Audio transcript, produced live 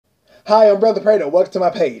Hi, I'm Brother Prater. Welcome to my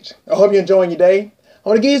page. I hope you're enjoying your day. I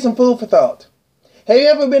want to give you some food for thought. Have you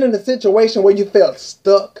ever been in a situation where you felt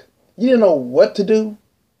stuck? You didn't know what to do?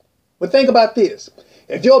 Well, think about this.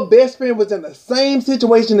 If your best friend was in the same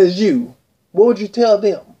situation as you, what would you tell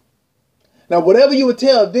them? Now, whatever you would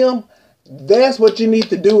tell them, that's what you need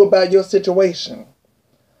to do about your situation.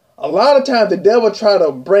 A lot of times the devil try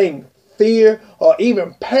to bring fear or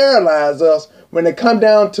even paralyze us when it comes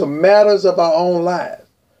down to matters of our own lives.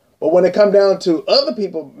 But when it comes down to other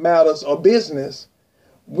people's matters or business,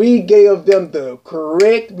 we give them the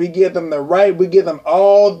correct, we give them the right, we give them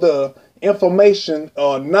all the information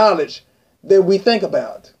or knowledge that we think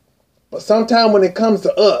about. But sometimes when it comes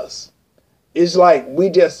to us, it's like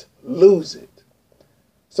we just lose it.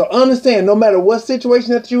 So understand, no matter what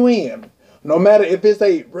situation that you're in, no matter if it's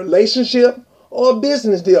a relationship or a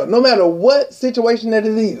business deal, no matter what situation that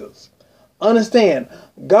it is, understand,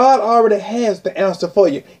 God already has the answer for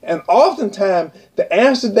you. And oftentimes, the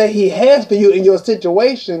answer that He has for you in your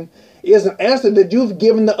situation is an answer that you've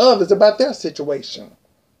given to others about their situation.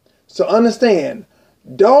 So understand,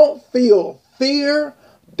 don't feel fear,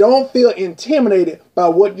 don't feel intimidated by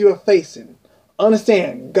what you're facing.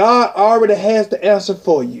 Understand, God already has the answer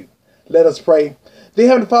for you. Let us pray. Dear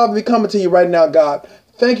Heavenly Father, we come to you right now, God.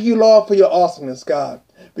 Thank you, Lord, for your awesomeness, God.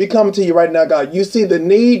 We come to you right now, God. You see the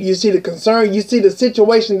need, you see the concern, you see the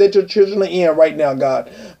situation that your children are in right now,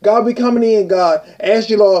 God. God, we coming in, God. Ask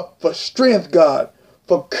you, Lord, for strength, God,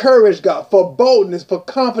 for courage, God, for boldness, for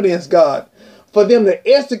confidence, God, for them to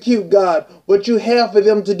execute, God, what you have for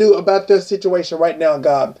them to do about their situation right now,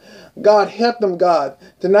 God. God, help them, God,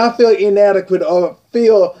 to not feel inadequate or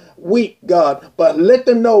feel weak, God, but let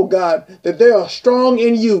them know, God, that they are strong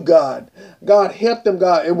in you, God. God, help them,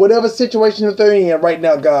 God, in whatever situation that they're in right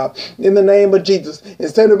now, God, in the name of Jesus.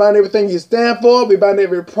 Instead of bind everything you stand for, we bind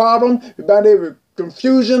every problem, we bind every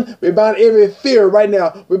confusion, we bind every fear right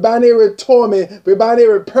now, we bind every torment, we bind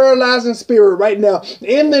every paralyzing spirit right now,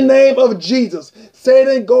 in the name of Jesus.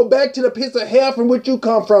 Satan, go back to the pits of hell from which you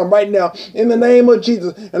come from right now, in the name of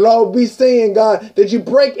Jesus. And Lord, we saying, God, that you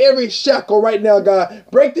break every shackle right now, God.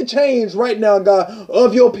 Break the chains right now, God,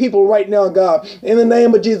 of your people right now, God, in the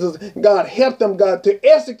name of Jesus. God, help them, God, to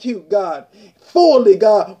execute, God, fully,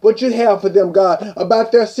 God, what you have for them, God,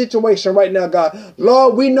 about their situation right now, God.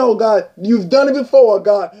 Lord, we know, God, you've done it before,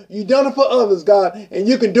 God. You've done it for others, God, and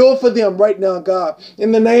you can do it for them right now, God.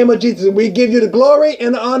 In the name of Jesus, we give you the glory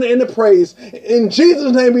and the honor and the praise. In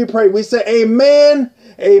Jesus' name we pray. We say amen,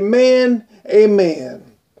 amen, amen.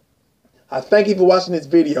 I thank you for watching this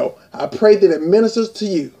video. I pray that it ministers to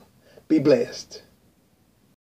you. Be blessed.